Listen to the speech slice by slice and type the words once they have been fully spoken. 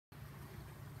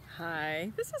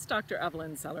Hi, this is Dr.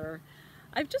 Evelyn Zellerer.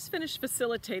 I've just finished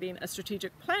facilitating a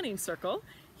strategic planning circle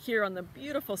here on the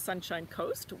beautiful Sunshine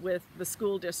Coast with the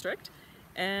school district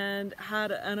and had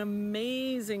an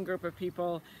amazing group of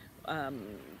people,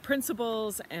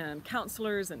 principals and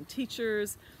counselors and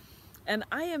teachers. And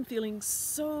I am feeling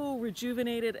so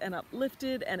rejuvenated and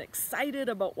uplifted and excited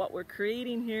about what we're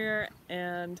creating here,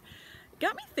 and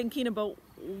got me thinking about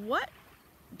what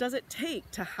does it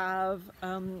take to have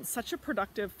such a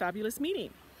productive, fabulous meeting.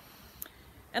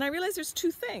 And I realized there's two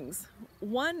things.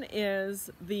 One is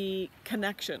the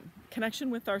connection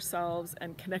with ourselves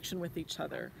and connection with each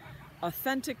other,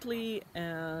 authentically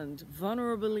and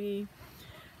vulnerably.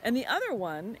 And the other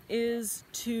one is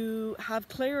to have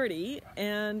clarity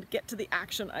and get to the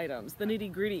action items, the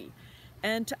nitty-gritty,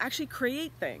 and to actually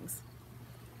create things.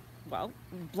 Well,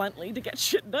 bluntly, to get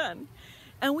shit done.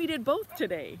 And we did both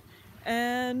today.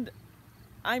 And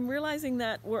I'm realizing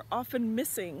that we're often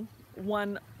missing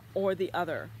one or the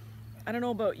other. I don't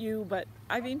know about you, but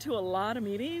I've been to a lot of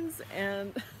meetings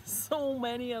and so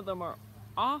many of them are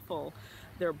awful.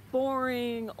 They're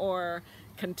boring or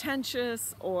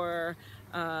contentious, or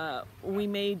we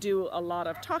may do a lot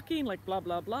of talking, like blah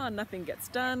blah blah, and nothing gets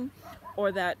done,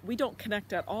 or that we don't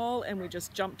connect at all and we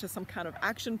just jump to some kind of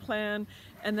action plan,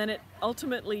 and then it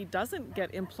ultimately doesn't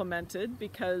get implemented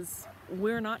because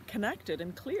we're not connected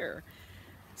and clear.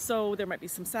 So there might be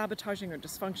some sabotaging or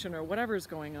dysfunction or whatever is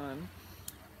going on.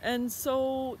 And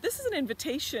so this is an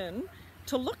invitation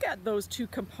to look at those two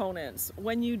components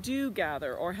when you do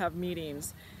gather or have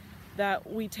meetings, that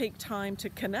we take time to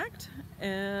connect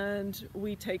and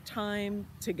we take time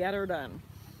to get her done.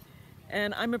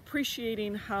 And I'm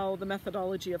appreciating how the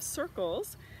methodology of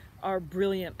circles are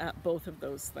brilliant at both of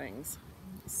those things.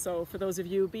 So for those of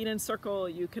you being in circle,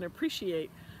 you can appreciate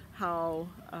how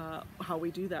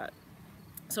we do that.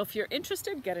 So if you're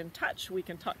interested, get in touch. We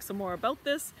can talk some more about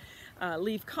this.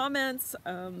 Leave comments,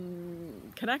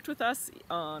 connect with us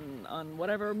on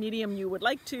whatever medium you would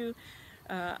like to.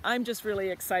 I'm just really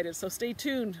excited, so stay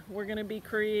tuned. We're going to be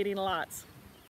creating lots.